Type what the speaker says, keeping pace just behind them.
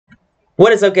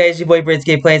What is up, guys? Your boy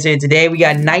Bridscape playing here. Today we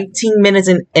got 19 minutes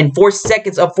and 4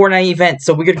 seconds of Fortnite event.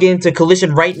 So we're gonna get into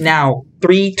collision right now.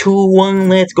 3, 2, 1,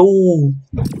 let's go.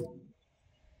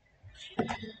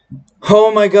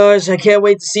 Oh my gosh, I can't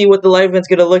wait to see what the live event's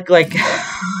gonna look like.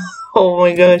 Oh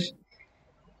my gosh.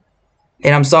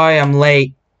 And I'm sorry I'm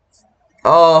late.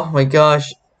 Oh my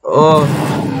gosh. Oh.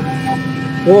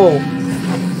 Whoa.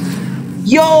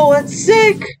 Yo, that's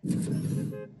sick!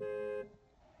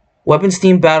 Weapons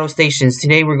Team Battle Stations.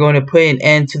 Today we're going to put an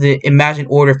end to the imagined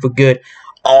order for good.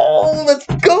 Oh, let's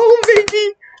go,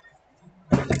 baby!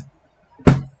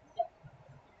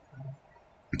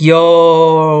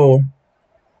 Yo!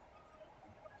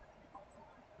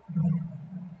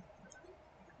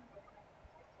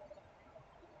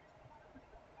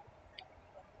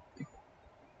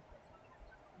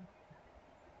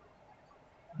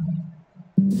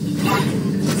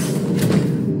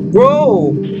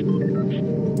 Bro!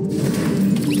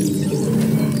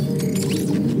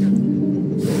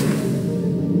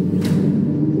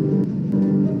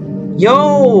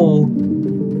 Yo!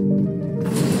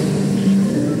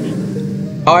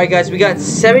 Alright guys, we got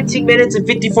 17 minutes and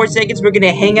 54 seconds. We're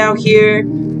gonna hang out here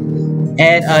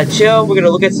and chill. We're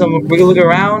gonna look at we're gonna look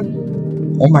around.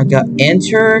 Oh my god,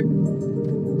 enter.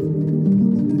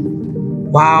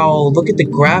 Wow, look at the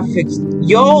graphics.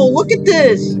 Yo, look at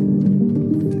this!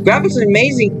 Graphics are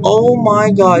amazing. Oh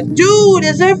my god. Dude,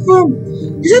 is that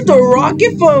the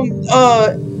rocket from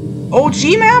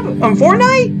OG map on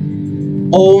Fortnite?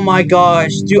 Oh my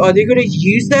gosh, dude, are they gonna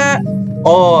use that?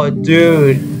 Oh,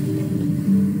 dude.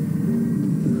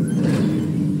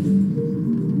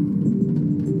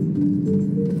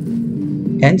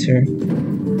 Enter.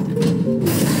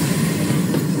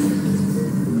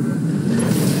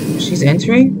 She's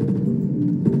entering?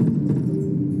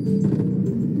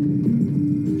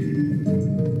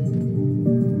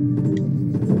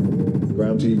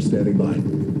 Ground team standing by.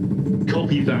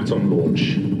 Copy that on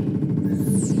launch.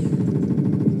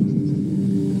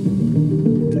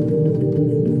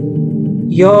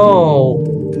 Yo!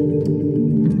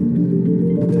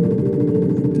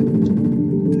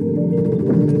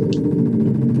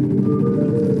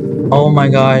 Oh my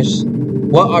gosh.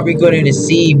 What are we going to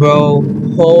see, bro?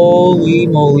 Holy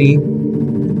moly.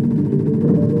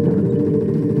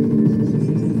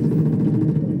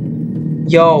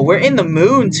 Yo, we're in the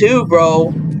moon too,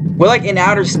 bro. We're like in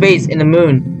outer space in the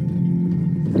moon.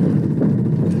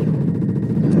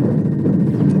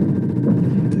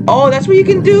 Oh, that's what you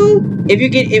can do? If you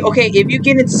get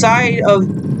inside of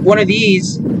one of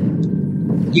these,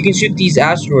 you can shoot these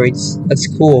asteroids. That's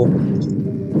cool.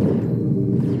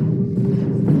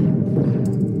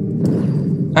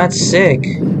 That's sick.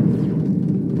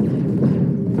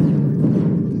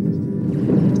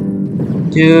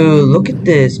 Dude, look at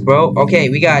this, bro. Okay,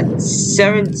 we got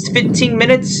 15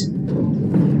 minutes.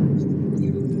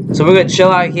 So we're gonna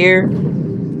chill out here.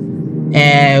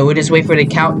 And we'll just wait for the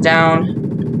countdown.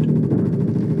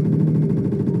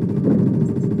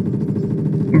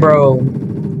 Bro.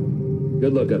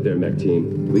 Good luck up there, mech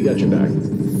team. We got your back.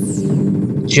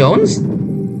 Jones?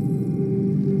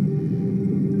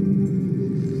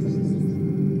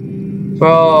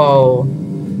 Bro.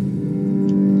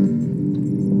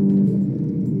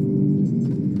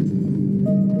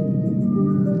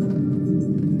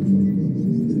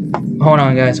 Hold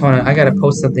on, guys. Hold on. I gotta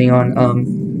post something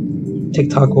on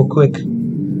TikTok real quick.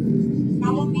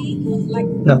 Follow me, like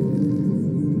no.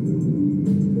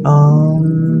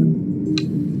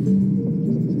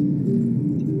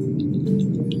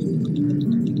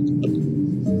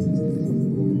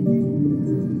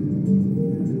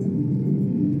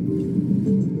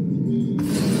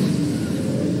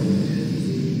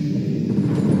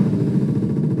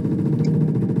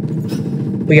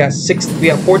 We got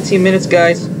 14 minutes,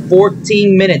 guys.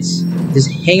 14 minutes. Just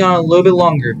hang on a little bit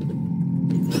longer.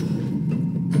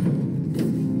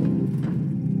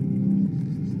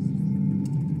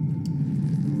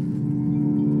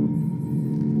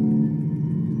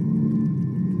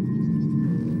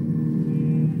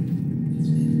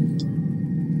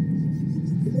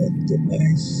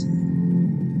 Device.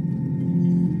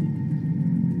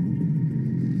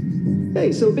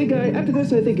 Hey, so big guy, after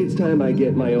this I think it's time I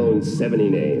get my own 70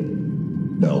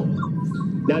 name. No.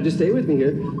 Now just stay with me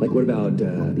here. Like what about the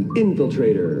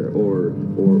Infiltrator or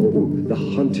the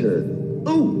Hunter?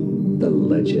 Ooh, the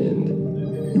Legend.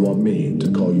 You want me to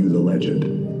call you the Legend?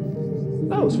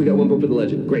 Oh, so we got one vote for the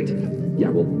Legend. Great. Yeah,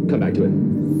 we'll come back to it.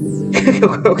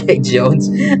 Okay, Jones.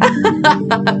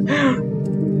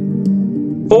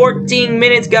 14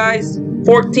 minutes, guys.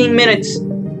 14 minutes.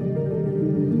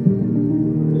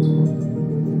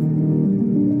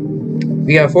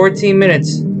 We got 14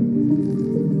 minutes.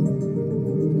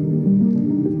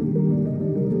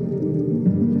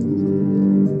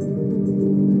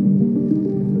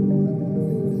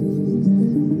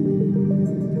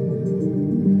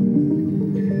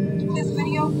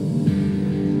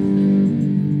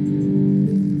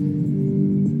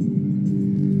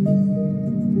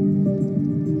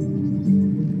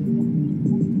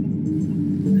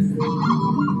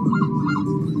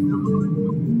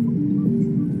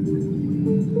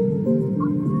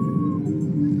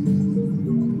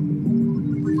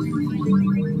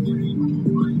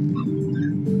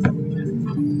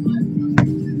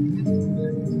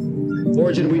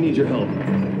 your help.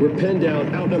 We're pinned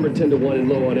down, outnumbered 10 to 1 and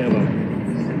low on ammo.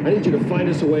 I need you to find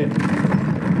us a way.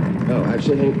 Oh,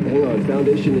 actually, hang on.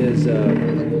 Foundation is,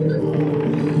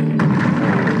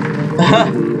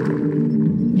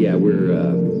 yeah,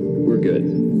 we're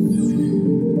good.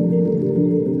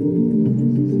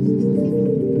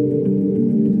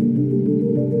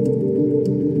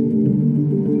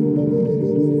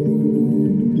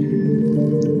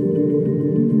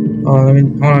 Oh,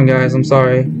 hold on, guys. I'm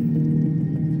sorry.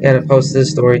 I gotta post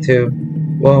this story too.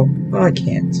 Well, I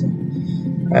can't.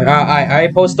 I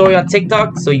post story on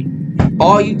TikTok, so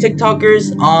all you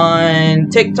TikTokers on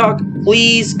TikTok,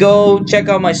 please go check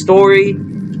out my story.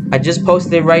 I just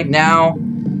posted it right now,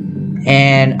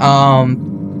 and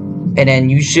then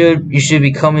you should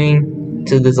be coming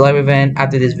to this live event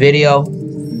after this video.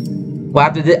 Well,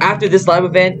 after this live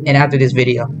event and after this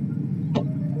video.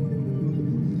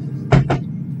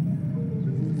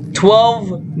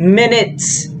 12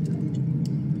 minutes.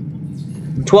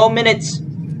 12 minutes.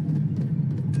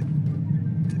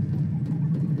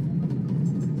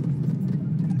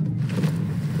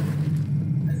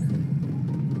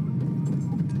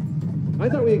 I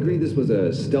thought we agreed this was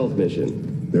a stealth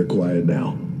mission. They're quiet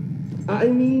now. I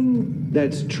mean,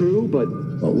 that's true, but...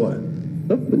 But what?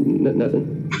 Oh,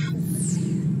 nothing.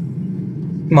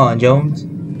 Come on, Jones.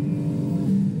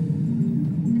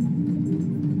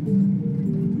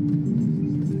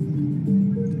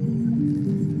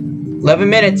 $11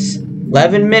 minutes.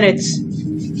 11 minutes.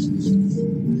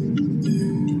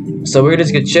 So we're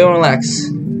just gonna chill and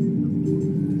relax.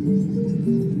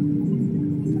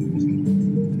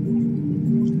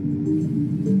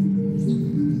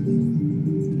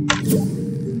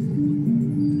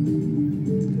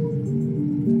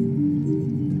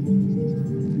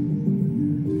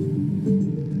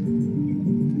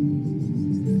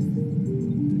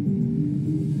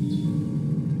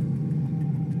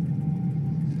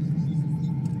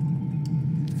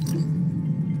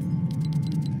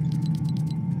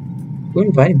 Who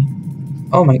invited me?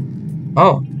 Oh my...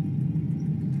 Oh.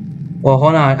 Well,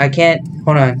 hold on. I can't...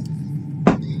 Hold on.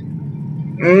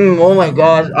 Oh my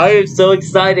gosh. I am so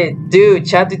excited. Dude,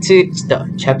 Chapter 2...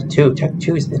 Chapter 2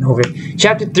 has been over.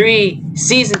 Chapter 3,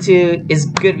 Season 2 is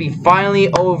gonna be finally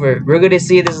over. We're gonna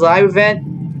see this live event.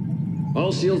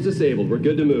 All shields disabled. We're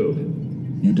good to move.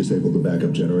 You disabled the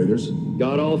backup generators?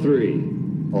 Got all 3.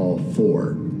 All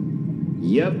 4.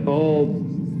 Yep, all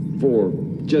 4.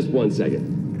 Just 1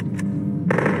 second.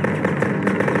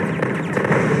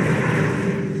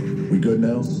 We good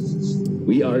now?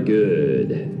 We are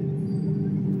good.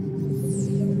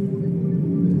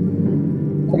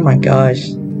 Oh my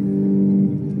gosh.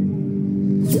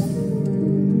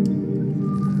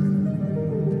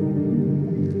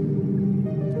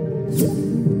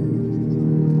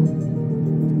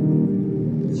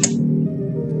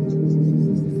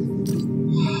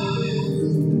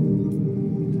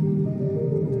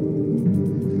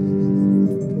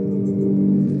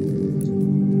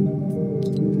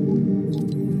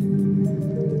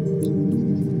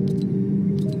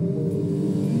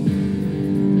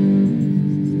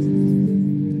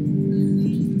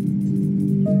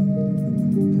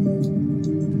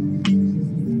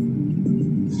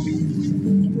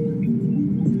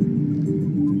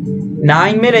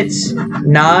 Nine minutes.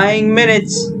 9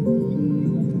 minutes.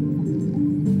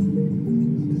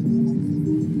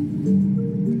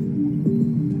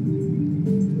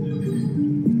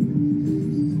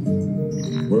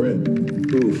 We're in.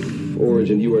 Oof,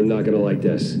 Origin, you are not gonna like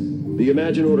this. The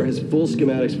Imagine Order has full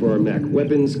schematics for our mech.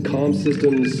 Weapons, comm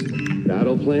systems,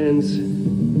 battle plans.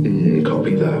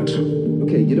 Copy that.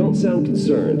 Okay, you don't sound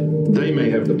concerned. They may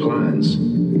have the plans.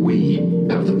 We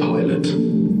have the pilot.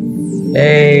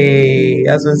 Hey,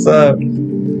 that's what's up.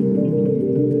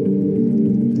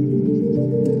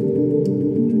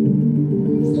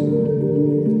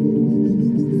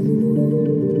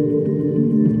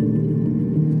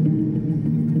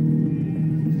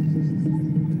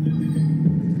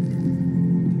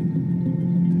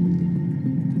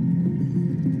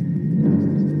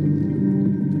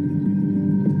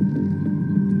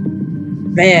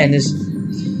 Man,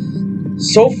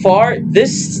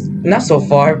 not so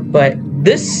far, but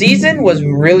this season was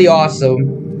really awesome.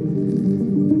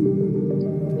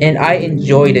 And I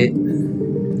enjoyed it.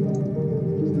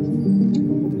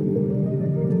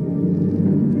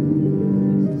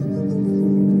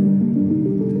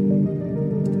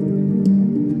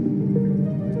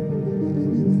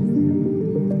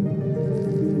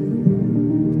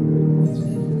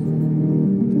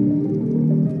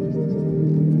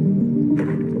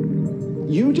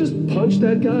 You just punched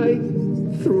that guy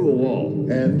through a wall.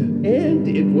 And And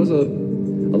it was a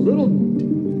little...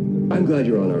 I I'm glad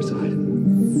you're on our side.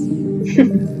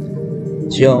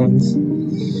 Jones.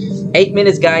 8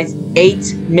 minutes, guys.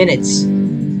 8 minutes.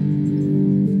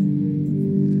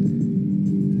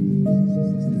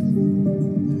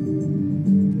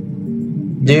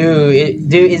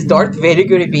 Dude, is Darth Vader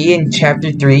going to be in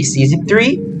Chapter 3, Season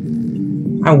 3?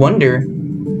 I wonder.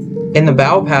 In the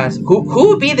Battle Pass, who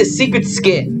would be the secret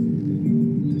skin?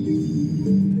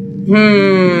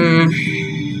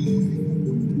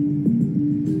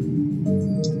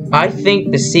 I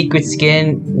think the secret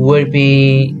skin would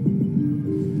be,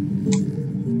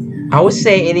 I would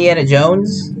say Indiana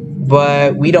Jones,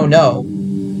 but we don't know.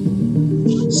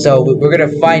 So we're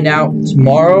gonna find out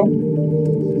tomorrow.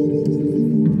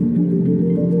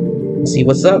 See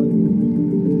what's up.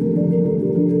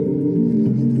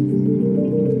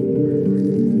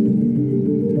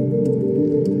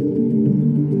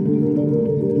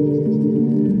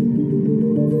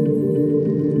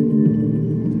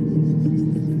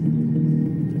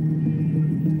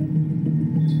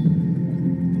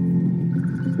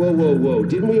 Whoa.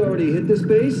 Didn't we already hit this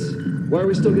base? Why are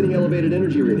we still getting elevated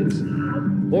energy readings?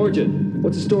 Origin,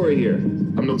 what's the story here?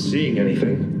 I'm not seeing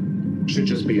anything. Should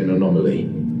just be an anomaly.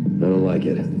 I don't like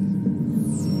it.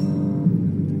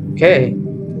 Okay.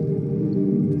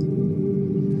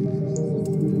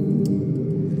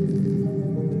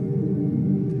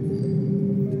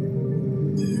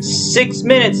 Six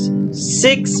minutes.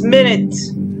 6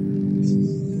 minutes.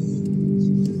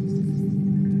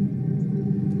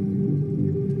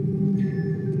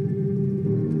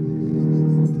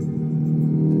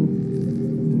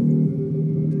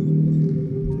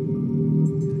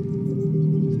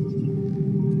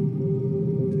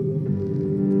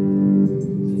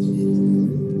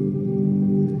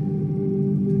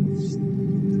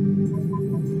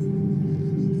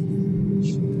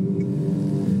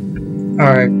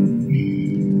 Alright. I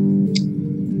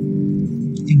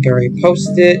think I already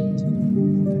posted.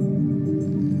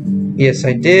 Yes,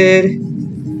 I did.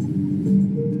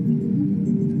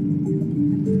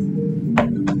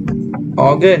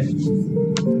 All good.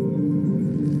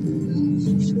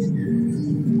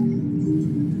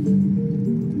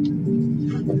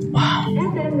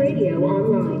 FM radio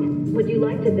online. Would you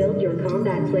like to build your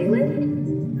combat playlist?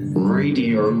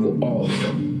 Radio off.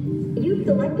 You've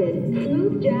selected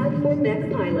Smooth Jazz for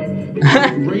Mech Pilots.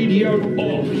 Radio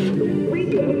off.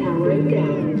 Radio power is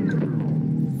down.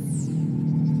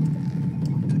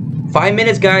 5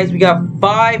 minutes, guys. We got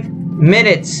 5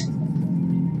 minutes.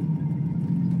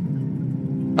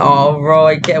 Oh, bro,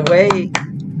 I can't wait.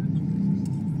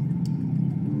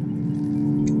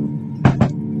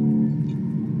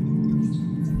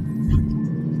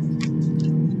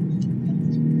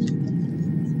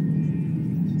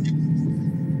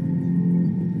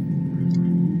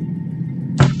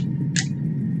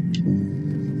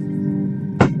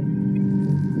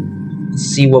 Let's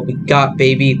see what we got,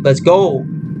 baby. Let's go.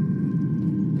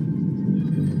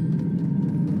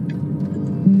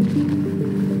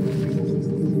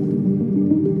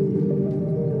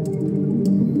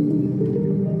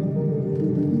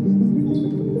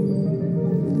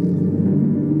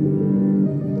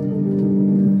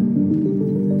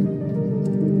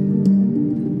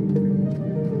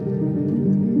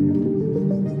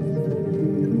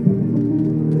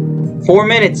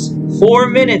 Four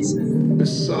minutes. The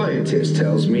scientist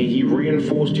tells me he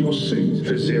reinforced your suit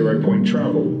for 0-point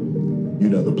travel. You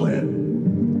know the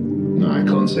plan. I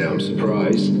can't say I'm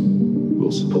surprised.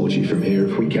 We'll support you from here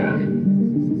if we can.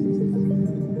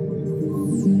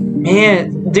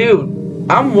 Man, dude,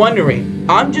 I'm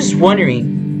just wondering.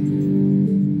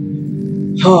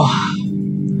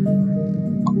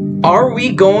 Are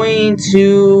we going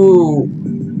to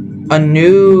a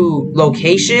new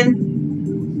location?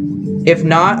 If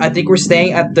not, I think we're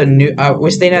staying at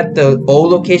the old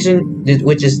location,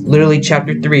 which is literally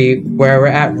Chapter 3, where we're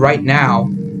at right now.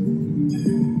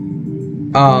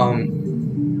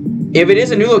 If it is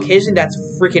a new location, that's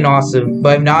freaking awesome.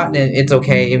 But if not, then it's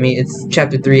okay. I mean, it's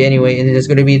Chapter 3 anyway, and there's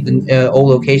gonna be the old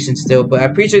location still. But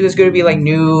I'm pretty sure there's gonna be like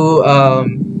new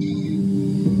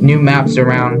maps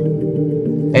around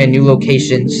and new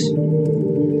locations.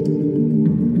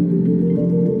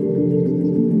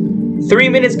 3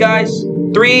 minutes, guys.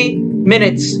 3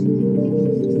 minutes.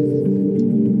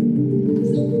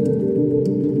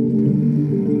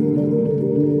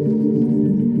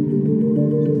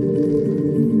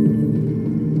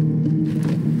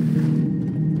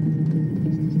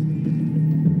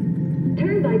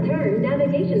 Turn-by-turn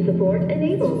navigation support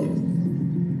enabled.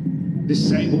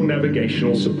 Disable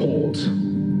navigational support.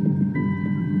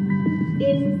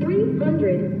 In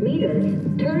 300 meters,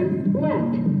 turn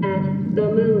left at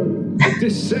the moon.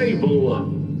 Disable.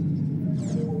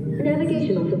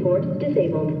 Navigational support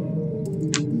disabled.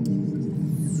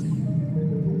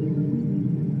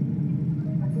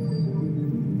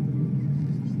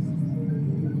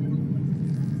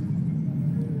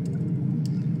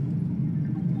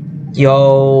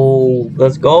 Yo,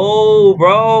 let's go,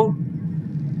 bro.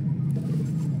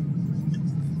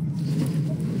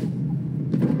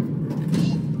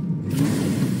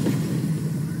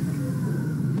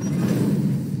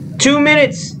 Two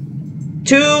minutes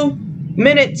to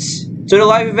the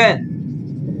live event.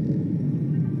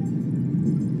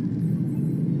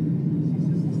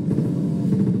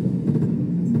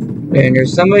 And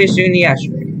there's somebody shooting the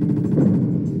asteroid.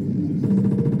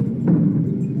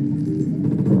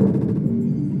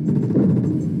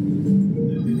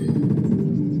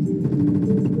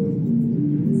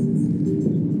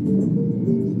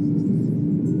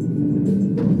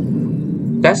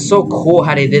 That's so cool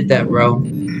how they did that, bro.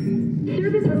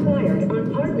 Service required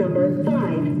on part number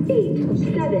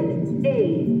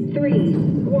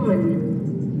 587A31.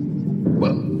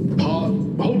 Well,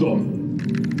 hold on.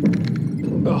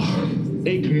 Ugh,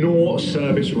 ignore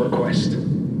service request.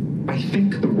 I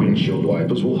think the windshield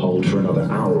wipers will hold for another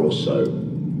hour or so.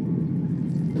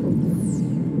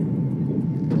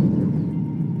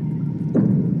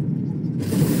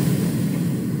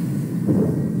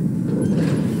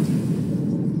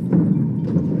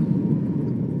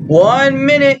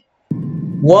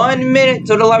 One minute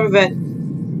to the live event.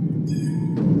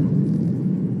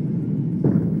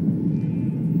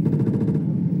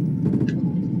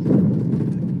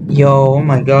 Yo, oh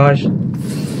my gosh.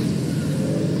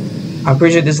 I'm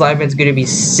pretty sure this live event's gonna be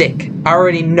sick. I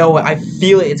already know it. I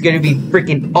feel it. It's gonna be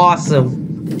freaking awesome.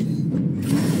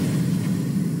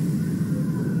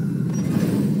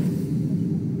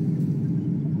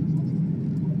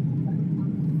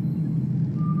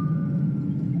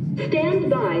 Stand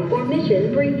by for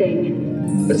mission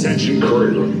briefing. Attention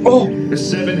crew. Oh! The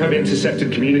 7 have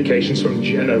intercepted communications from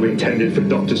Geno intended for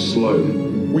Dr.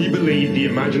 Sloan. We believe the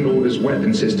Imagined Order's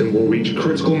weapon system will reach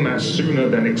critical mass sooner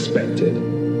than expected.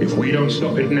 If we don't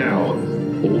stop it now,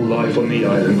 all life on the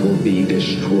island will be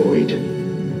destroyed.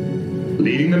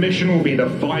 Leading the mission will be the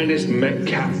finest mech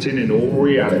captain in all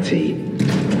reality.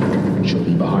 She'll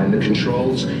be behind the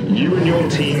controls. You and your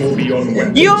team will be on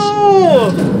weapons.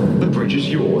 Yo! The bridge is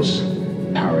yours.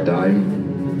 Paradigm.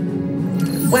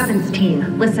 Weapons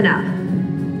team, listen up.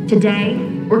 Today,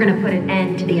 we're gonna put an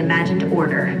end to the Imagined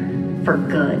Order. For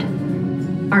good.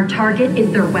 Our target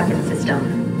is their weapon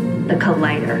system, the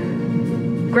Collider.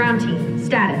 Ground team,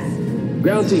 status.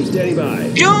 Ground team standing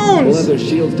by. Jones! We'll have those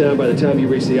shields down by the time you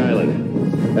reach the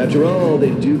island. After all,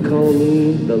 they do call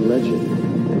me the Legend.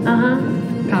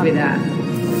 Copy that.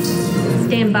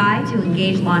 Stand by to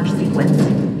engage launch sequence.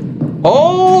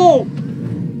 Oh!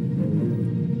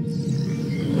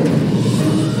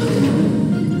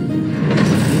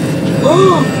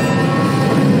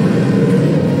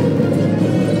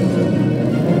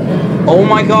 Oh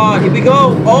my god, here we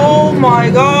go! Oh my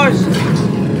gosh!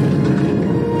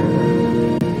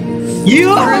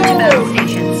 Yo!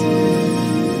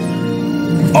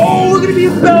 Oh, we're gonna be a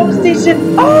battle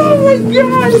station! Oh my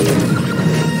god!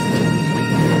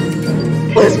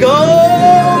 Let's go!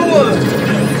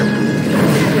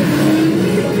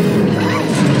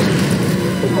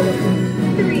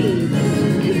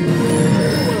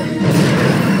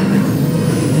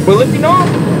 We're lifting off!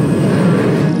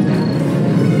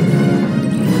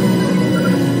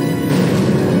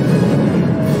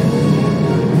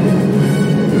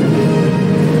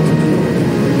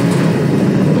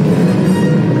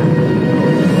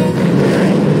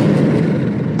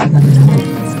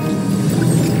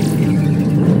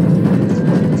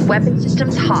 Weapon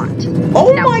system's hot.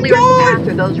 Oh now my clear god! the path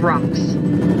through those rocks.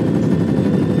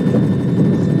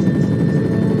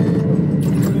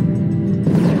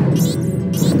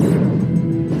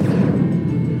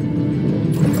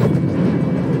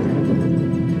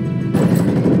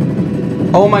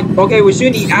 Oh my, okay, we're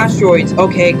shooting the asteroids.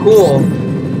 Okay, cool.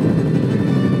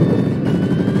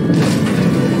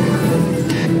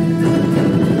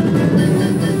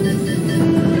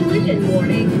 Collision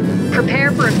warning.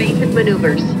 Prepare for evasive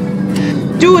maneuvers.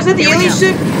 Dude, is that the Here we alien go.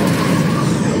 ship?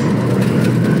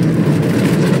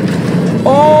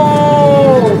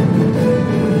 Oh!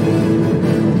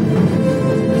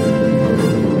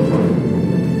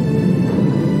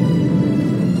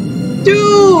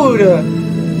 Dude!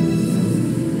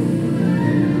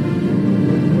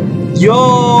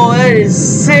 Yo, that is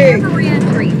sick! Prepare for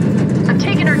re-entry. I'm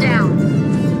taking her down.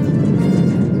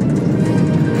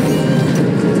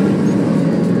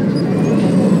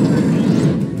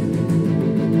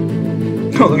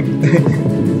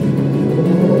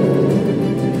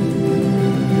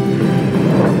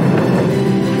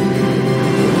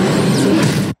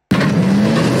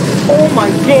 my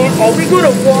god, are we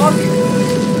gonna walk?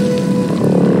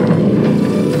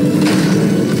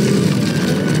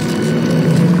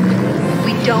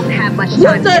 We don't have much What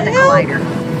time to the get the hell? collider.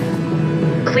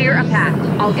 Clear a path.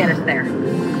 I'll get us there.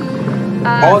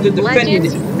 Oh, they're defending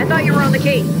Legend, I thought you were on the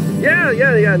case. Yeah.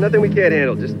 Nothing we can't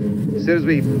handle. Just as soon as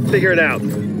we figure it out.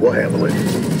 We'll handle it.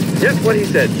 Just what he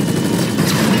said.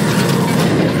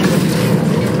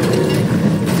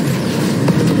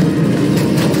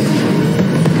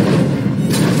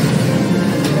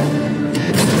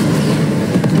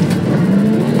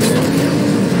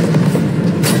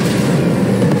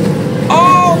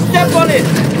 Oh, step on it!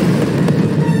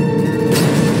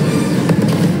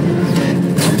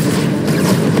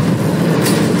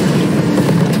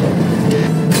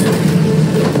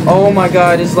 Oh my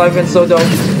god, this life is so dope.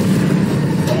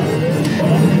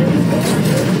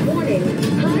 Warning,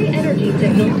 high energy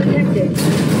signals detected.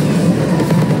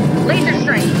 Laser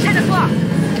strike, 10 o'clock.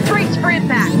 Brace for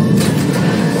impact.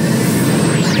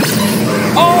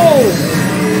 Oh!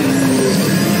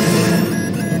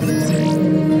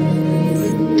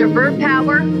 Divert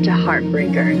power to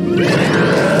Heartbreaker.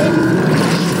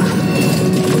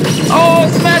 Oh,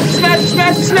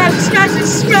 smash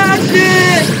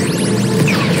it!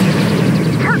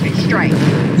 Perfect strike.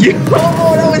 Yo,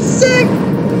 that was sick!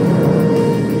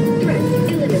 Threat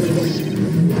eliminated.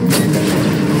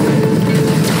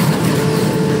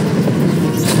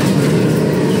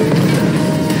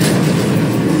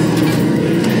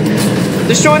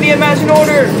 Destroy the Imagine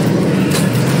Order!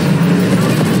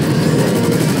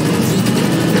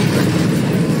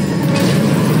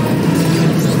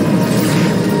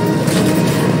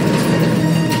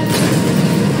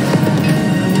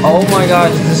 Oh my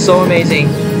gosh, this is so amazing.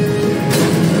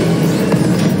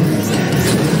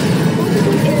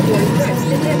 Airborne threats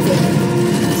detected.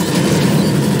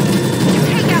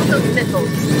 Take out those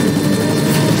missiles.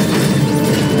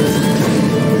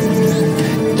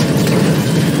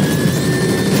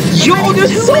 Yo,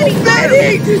 there's so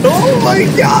many! Oh my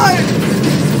god!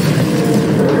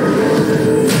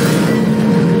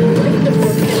 Life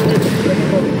support systems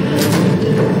critical.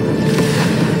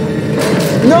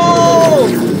 No!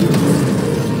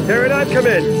 Paradigm, come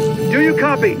in. Do you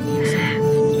copy?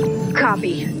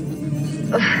 Copy.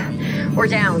 Ugh, we're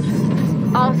down.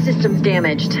 All systems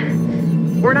damaged.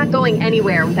 We're not going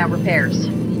anywhere without repairs.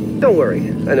 Don't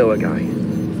worry. I know a guy.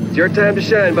 It's your time to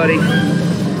shine, buddy.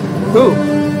 Who?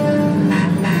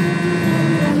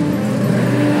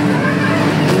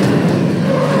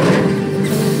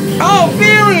 Oh,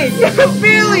 Billy!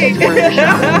 Billy!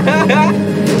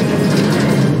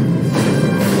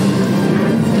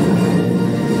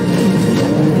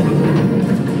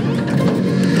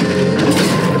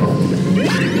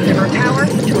 Divert power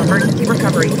to emergency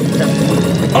recovery system.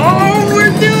 Oh,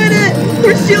 we're doing it!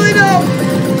 We're sealing up!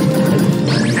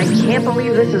 I can't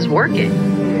believe this is working.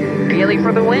 Really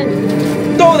for the win.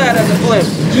 Throw that as a blimp.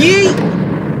 Yeet!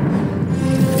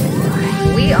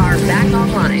 We are back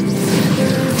online.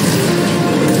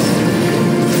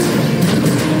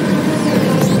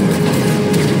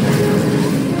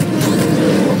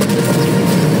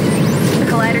 The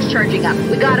collider's charging up.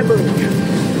 We gotta move.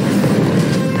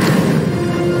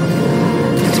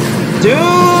 Dude!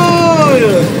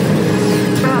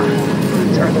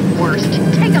 These are the worst.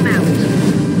 Take them out.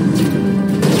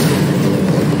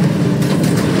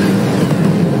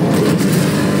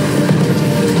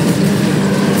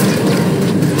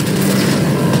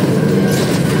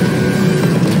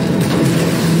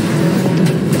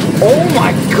 Oh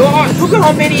my gosh, look at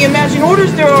how many Imagine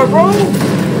Orders there are, bro!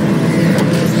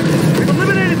 We've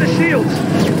eliminated the shields.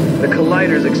 The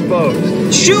collider's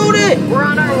exposed. Shoot it! We're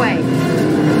on our way.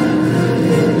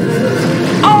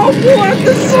 Oh, what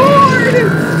the sword!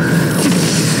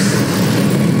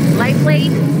 Light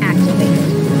blade activated.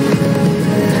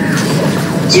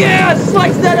 Yeah,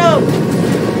 slice that up!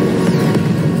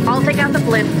 I'll take out the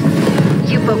blimp.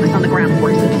 You focus on the ground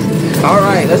forces.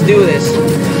 Alright, let's do this.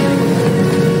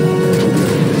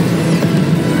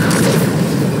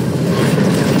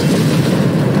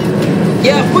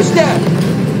 Yeah, push that!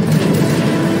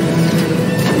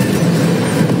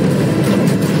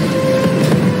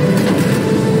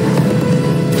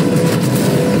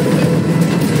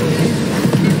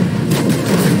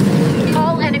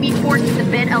 All enemy forces have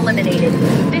been eliminated.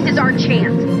 This is our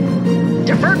chance.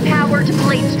 Divert power to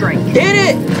blade strike. Hit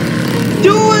it!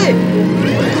 Do it!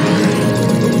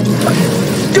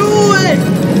 Do it!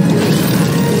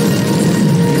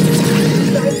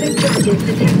 Seismic charges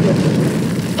detected.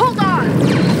 Hold on!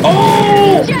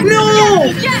 Oh! Yes! No!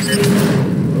 Yes!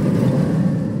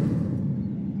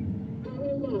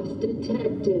 Power loss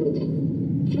detected.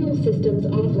 Fuel systems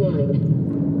offline.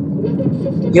 Weapon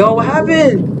Yo, what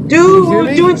happened? Dude, hear we're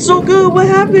me? doing so good. What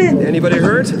happened? Anybody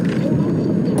hurt?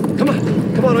 Come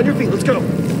on your feet, let's go.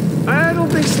 I don't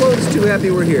think Sloane's too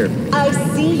happy we're here. I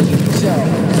see you,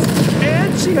 Jones.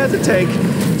 And she has a tank,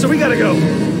 so we gotta go.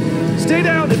 Stay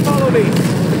down and follow me.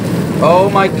 Oh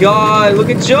my god, look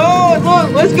at Joe!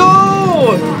 Look, let's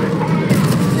go!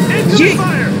 Into the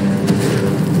fire!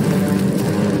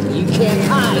 You can't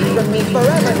hide from me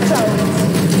forever, Jones.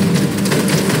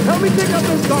 Help me take out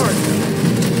those guards.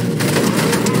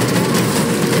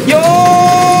 Yo!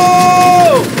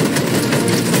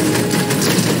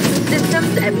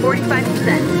 Systems at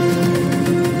 45%.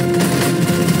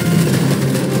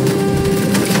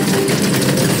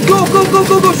 Go!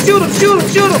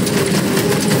 Shoot him!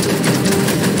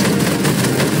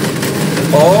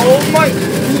 Oh my!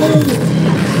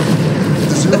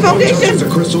 The 0 point foundation! touches the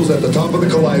crystals at the top of the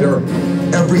collider.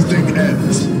 Everything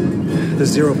ends. The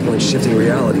 0 point shifting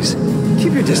realities.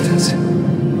 Keep your distance.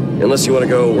 Unless you want to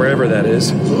go wherever that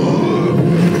is.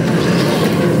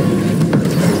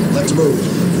 Let's move.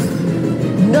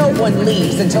 No one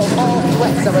leaves until all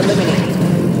threats are eliminated.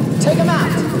 Take them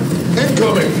out.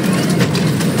 Incoming.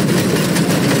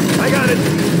 I got it.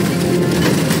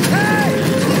 Hey!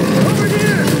 Over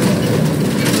here!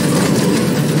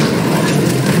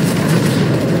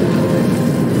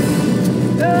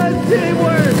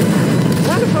 Teamwork!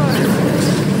 High five!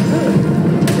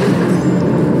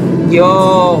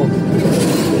 Yo!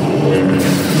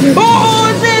 Oh,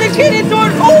 it's Anakin!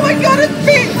 Oh my god, it's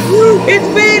Vader! It's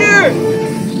Vader!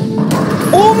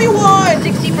 Obi-Wan!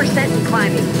 60% and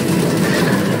climbing.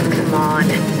 Come on.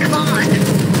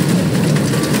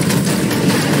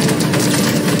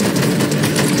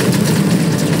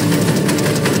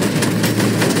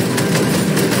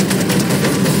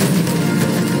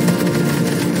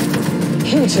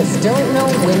 You just don't know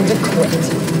when to quit.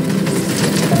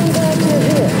 But I'm glad you're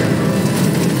here.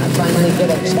 I finally get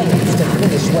a chance to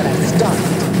finish what I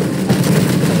started.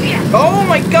 Oh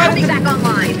my god! Coming back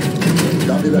online.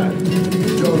 Copy that.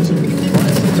 Jones,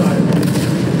 fire the time.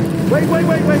 Wait.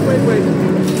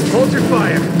 Hold your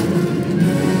fire.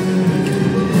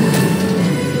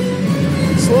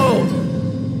 Sloane,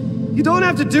 you don't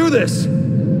have to do this.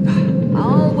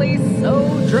 Always so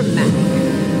dramatic.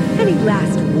 Any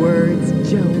last words,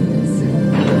 Jones?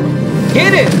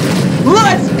 Hit it!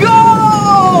 Let's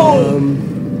go!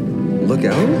 Look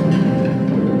out.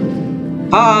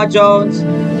 Ah, Jones.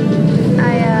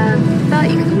 I thought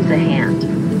you could use a hand.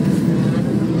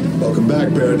 Welcome back,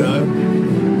 Paradigm.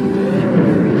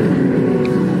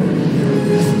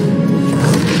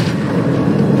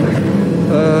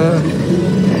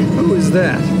 Who is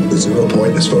that? The 0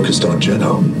 point is focused on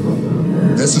Geno.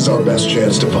 This is our best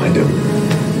chance to find him.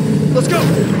 Let's go!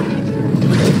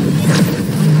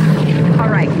 All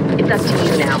right, it's up to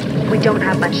you now. We don't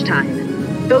have much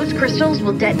time. Those crystals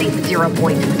will detonate the 0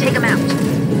 point. Take them out.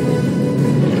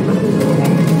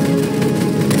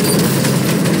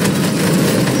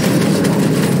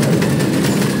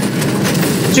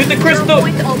 Shoot the 0 crystal!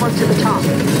 point's almost to the top.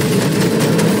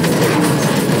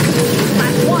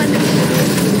 Last one.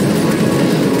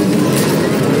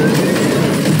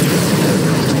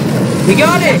 We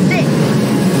got it! That's it.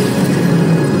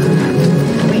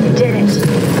 We did it.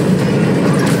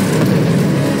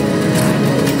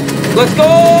 Let's go!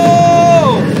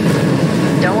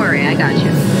 Don't worry, I got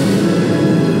you.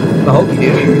 I hope you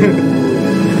do.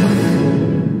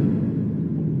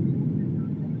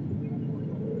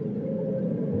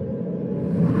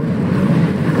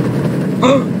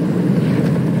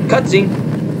 Cutscene.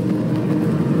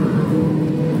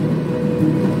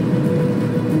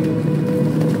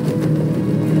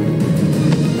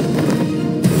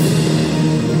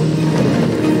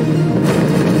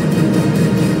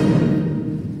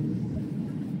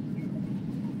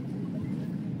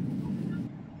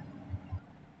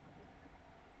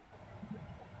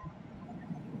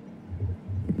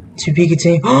 To be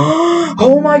continued.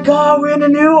 Oh my god, we're in a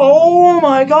new. Oh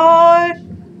my god.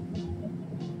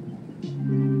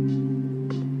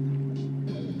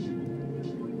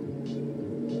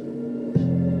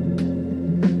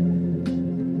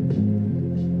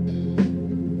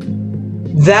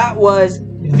 That was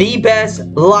the best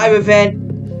live event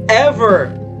ever.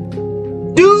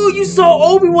 Dude, you saw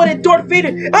Obi-Wan and Darth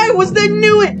Vader. I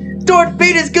knew it. Darth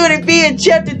Vader's gonna be in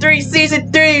Chapter 3,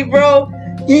 Season 3, bro.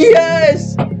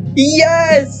 Yes.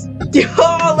 Yes.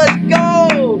 Oh, let's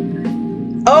go.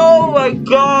 Oh my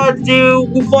god, dude.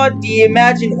 We fought the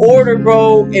Imagined Order,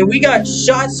 bro. And we got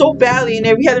shot so badly and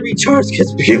then we had to recharge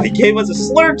because Bailey gave us a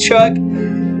slurp truck.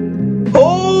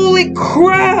 Holy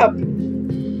crap.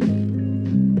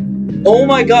 Oh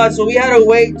my god, so we had to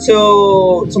wait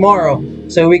till tomorrow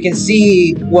so we can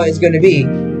see what it's going to be.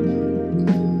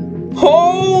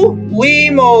 Holy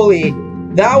moly!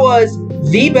 That was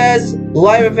the best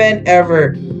live event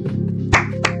ever.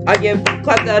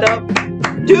 Clap that up.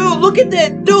 Dude, look at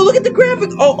that. Dude, look at the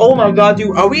graphic. Oh my god,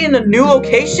 dude. Are we in a new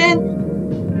location?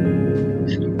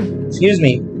 Excuse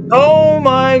me. Oh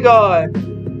my god.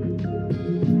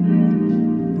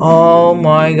 Oh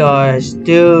my gosh.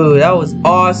 Dude, that was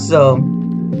awesome.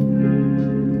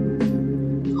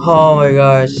 Oh my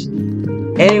gosh.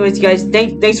 Anyways, guys,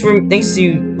 thanks to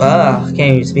can't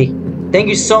even speak. Thank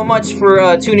you so much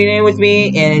for tuning in with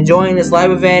me and enjoying this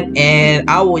live event, and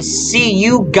I will see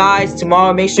you guys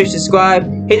tomorrow. Make sure to subscribe,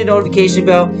 hit the notification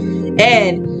bell,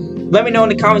 and let me know in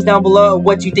the comments down below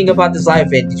what you think about this live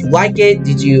event. Did you like it?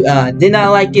 Did you did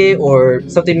not like it, or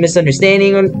something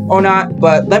misunderstanding or not?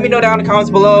 But let me know down in the comments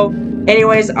below.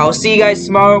 Anyways, I'll see you guys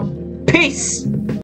tomorrow. Peace!